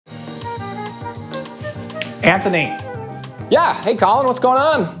Anthony. Yeah, hey Colin, what's going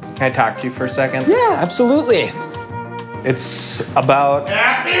on? Can I talk to you for a second? Yeah, absolutely. It's about...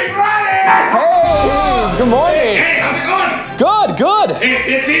 Happy Friday! Hey, good morning. Hey, how's it going? Good.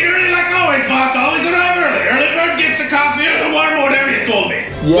 Hey, 15 early like always, boss. Always arrive early. Early bird gets the coffee or the warm, whatever you told me.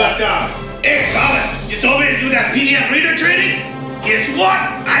 Yeah. But, hey, Colin, you told me to do that PDF reader training? Guess what?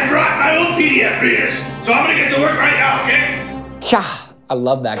 I brought my own PDF readers. So I'm gonna get to work right now, okay? Yeah, I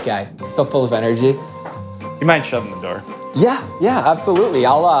love that guy. So full of energy. You mind shutting the door? Yeah, absolutely.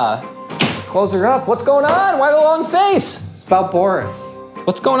 I'll close her up. What's going on? Why the long face? It's about Boris.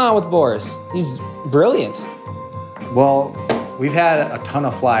 What's going on with Boris? He's brilliant. Well, we've had a ton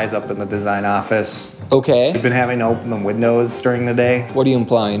of flies up in the design office. Okay. We've been having to open the windows during the day. What are you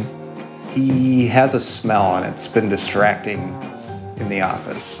implying? He has a smell and it's been distracting in the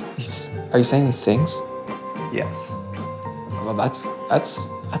office. Are you saying he stinks? Yes. Well, that's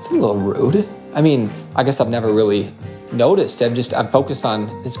a little rude. I mean, I guess I've never really noticed. I'm focused on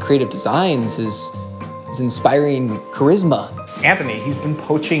his creative designs, his inspiring charisma. Anthony, he's been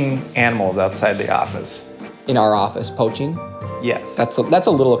poaching animals outside the office. In our office, poaching? Yes. That's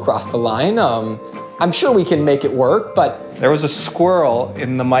a little across the line. I'm sure we can make it work, but... There was a squirrel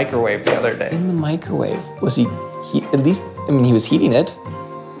in the microwave the other day. In the microwave? Was he at least, I mean, he was heating it.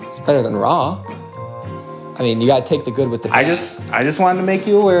 It's better than raw. I mean, you gotta take the good with the bad. I just wanted to make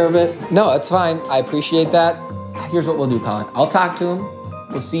you aware of it. No, that's fine. I appreciate that. Here's what we'll do, Colin. I'll talk to him.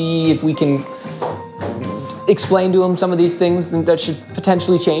 We'll see if we can explain to him some of these things that should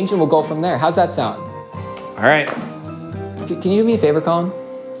potentially change, and we'll go from there. How's that sound? All right. Can you do me a favor, Colin?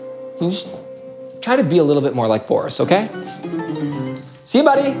 Can you just try to be a little bit more like Boris, okay? See you,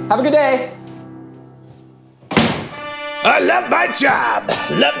 buddy. Have a good day. I love my job.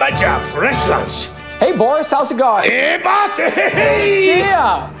 Love my job. Fresh lunch. Hey, Boris, how's it going? Hey, boss. Hey.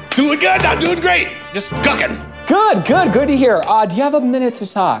 Yeah. Doing good. I'm doing great. Just cooking. Good to hear. Do you have a minute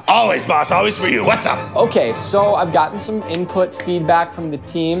to talk? Always, boss. Always for you. What's up? Okay, so I've gotten some input feedback from the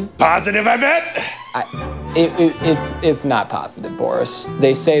team. Positive, I bet? It's not positive, Boris.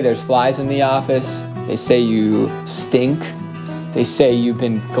 They say there's flies in the office. They say you stink. They say you've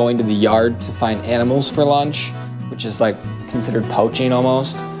been going to the yard to find animals for lunch, which is like considered poaching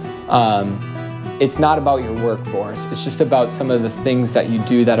almost. It's not about your work, Boris. It's just about some of the things that you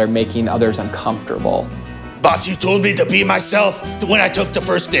do that are making others uncomfortable. Boss, you told me to be myself when I took the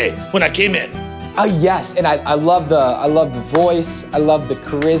first day, when I came in. Yes, and I love the voice. I love the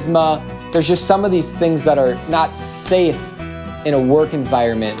charisma. There's just some of these things that are not safe in a work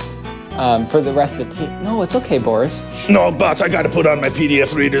environment for the rest of the team. No, it's okay, Boris. No, boss, I gotta put on my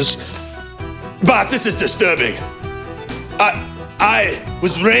PDF readers. Boss, this is disturbing. I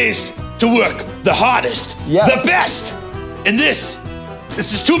was raised to work the hardest, the best, and this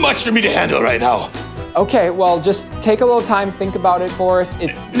is too much for me to handle right now. Okay, well, just take a little time, think about it, Boris.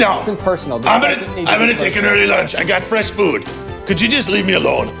 It isn't personal. I'm gonna take an early lunch. I got fresh food. Could you just leave me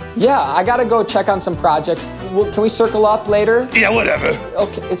alone? Yeah, I gotta go check on some projects. Can we circle up later? Yeah, whatever.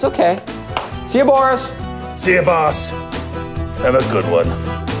 Okay, it's okay. See you, Boris. See you, boss. Have a good one.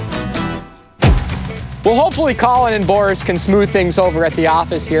 Well, hopefully Colin and Boris can smooth things over at the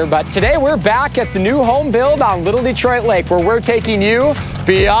office here, but today we're back at the new home build on Little Detroit Lake, where we're taking you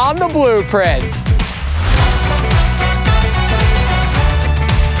beyond the blueprint.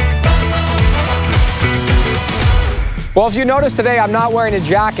 Well, if you notice today, I'm not wearing a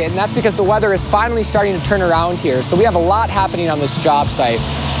jacket, and that's because the weather is finally starting to turn around here. So we have a lot happening on this job site.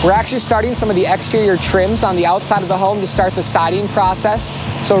 We're actually starting some of the exterior trims on the outside of the home to start the siding process.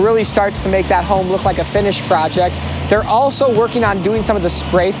 So it really starts to make that home look like a finished project. They're also working on doing some of the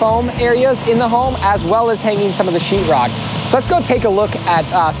spray foam areas in the home, as well as hanging some of the sheetrock. So let's go take a look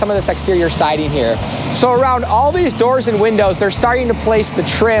at some of this exterior siding here. So around all these doors and windows, they're starting to place the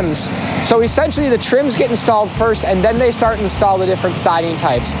trims. So essentially the trims get installed first, and then they start to install the different siding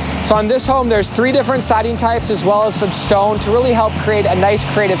types. So on this home, there's 3 different siding types, as well as some stone, to really help create a nice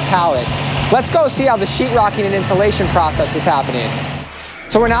creative palette. Let's go see how the sheetrocking and insulation process is happening.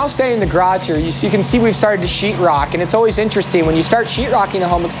 So we're now standing in the garage here. You can see we've started to sheetrock, and it's always interesting when you start sheetrocking a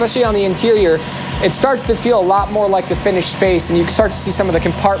home, especially on the interior, it starts to feel a lot more like the finished space, and you start to see some of the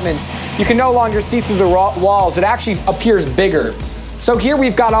compartments. You can no longer see through the walls. It actually appears bigger. So here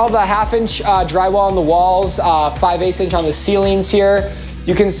we've got all the 1/2-inch drywall on the walls, 5/8 inch on the ceilings here.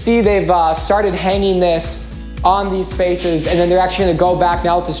 You can see they've started hanging this on these spaces, and then they're actually gonna go back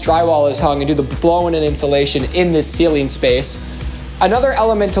now that this drywall is hung and do the blow-in and insulation in this ceiling space. Another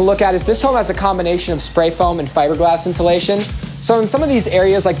element to look at is this home has a combination of spray foam and fiberglass insulation. So in some of these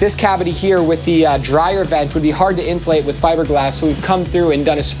areas, like this cavity here with the dryer vent, would be hard to insulate with fiberglass, so we've come through and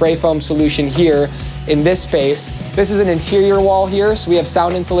done a spray foam solution here in this space. This is an interior wall here, so we have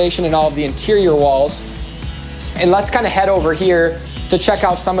sound insulation in all of the interior walls. And let's kind of head over here to check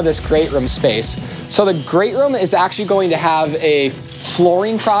out some of this great room space. So the great room is actually going to have a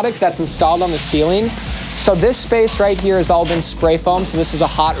flooring product that's installed on the ceiling. So this space right here has all been spray foam, so this is a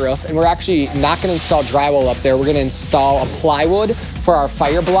hot roof, and we're actually not gonna install drywall up there. We're gonna install a plywood for our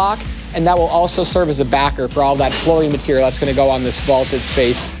fire block, and that will also serve as a backer for all that flooring material that's gonna go on this vaulted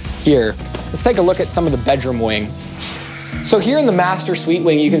space here. Let's take a look at some of the bedroom wing. So here in the master suite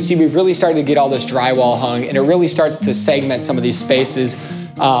wing, you can see we've really started to get all this drywall hung, and it really starts to segment some of these spaces.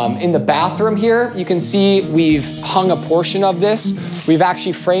 In the bathroom here, you can see we've hung a portion of this. We've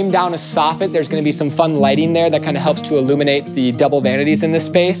actually framed down a soffit. There's gonna be some fun lighting there that kind of helps to illuminate the double vanities in this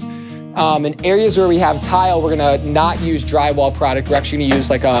space. In areas where we have tile, we're gonna not use drywall product. We're actually gonna use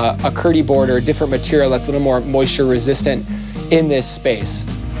like a curdy board or a different material that's a little more moisture resistant in this space.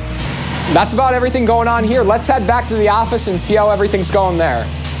 That's about everything going on here. Let's head back to the office and see how everything's going there.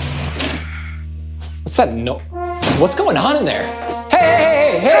 What's that? No. What's going on in there?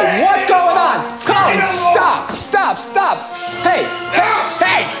 Hey, what's going on? Colin, stop. Hey,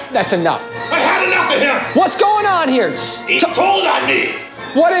 that's enough. I've had enough of him. What's going on here? He told on me.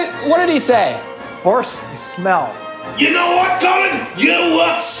 What did he say? Boris, you smell. You know what, Colin? Your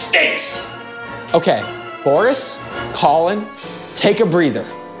work stinks. Okay, Boris, Colin, take a breather.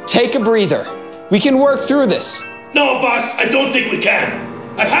 Take a breather. We can work through this. No, boss, I don't think we can.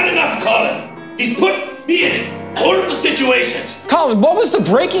 I've had enough of Colin. He's put me in horrible situations. Colin, what was the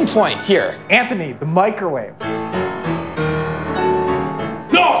breaking point here? Anthony, the microwave.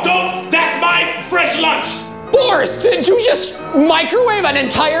 No, don't. That's my fresh lunch. Boris, did you just microwave an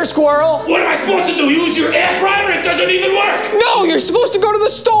entire squirrel? What am I supposed to do? Use your air fryer? It doesn't even work. No, you're supposed to go to the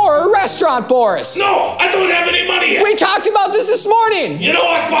store or restaurant, Boris. No, I don't have any money yet. We talked about this morning. You know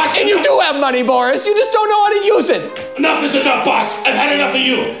what, boss? And you do have money, Boris. You just don't know how to use it. Enough is enough, boss. I've had enough of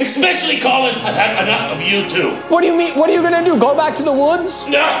you. Especially, Colin, I've had enough of you, too. What do you mean? What are you going to do? Go back to the woods?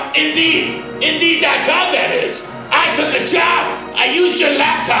 No, Indeed. Indeed.com, that is. I took a job. I used your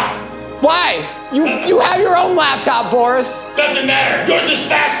laptop. Why? You have your own laptop, Boris. Doesn't matter. Yours is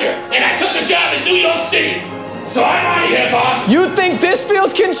faster. And I took a job in New York City. So I'm out of here, boss. You think this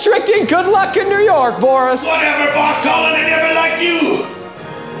feels constricting? Good luck in New York, Boris. Whatever, boss. Colin, I never liked you.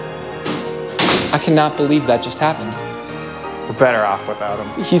 I cannot believe that just happened. We're better off without him.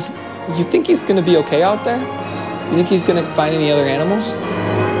 You think he's gonna be okay out there? You think he's gonna find any other animals?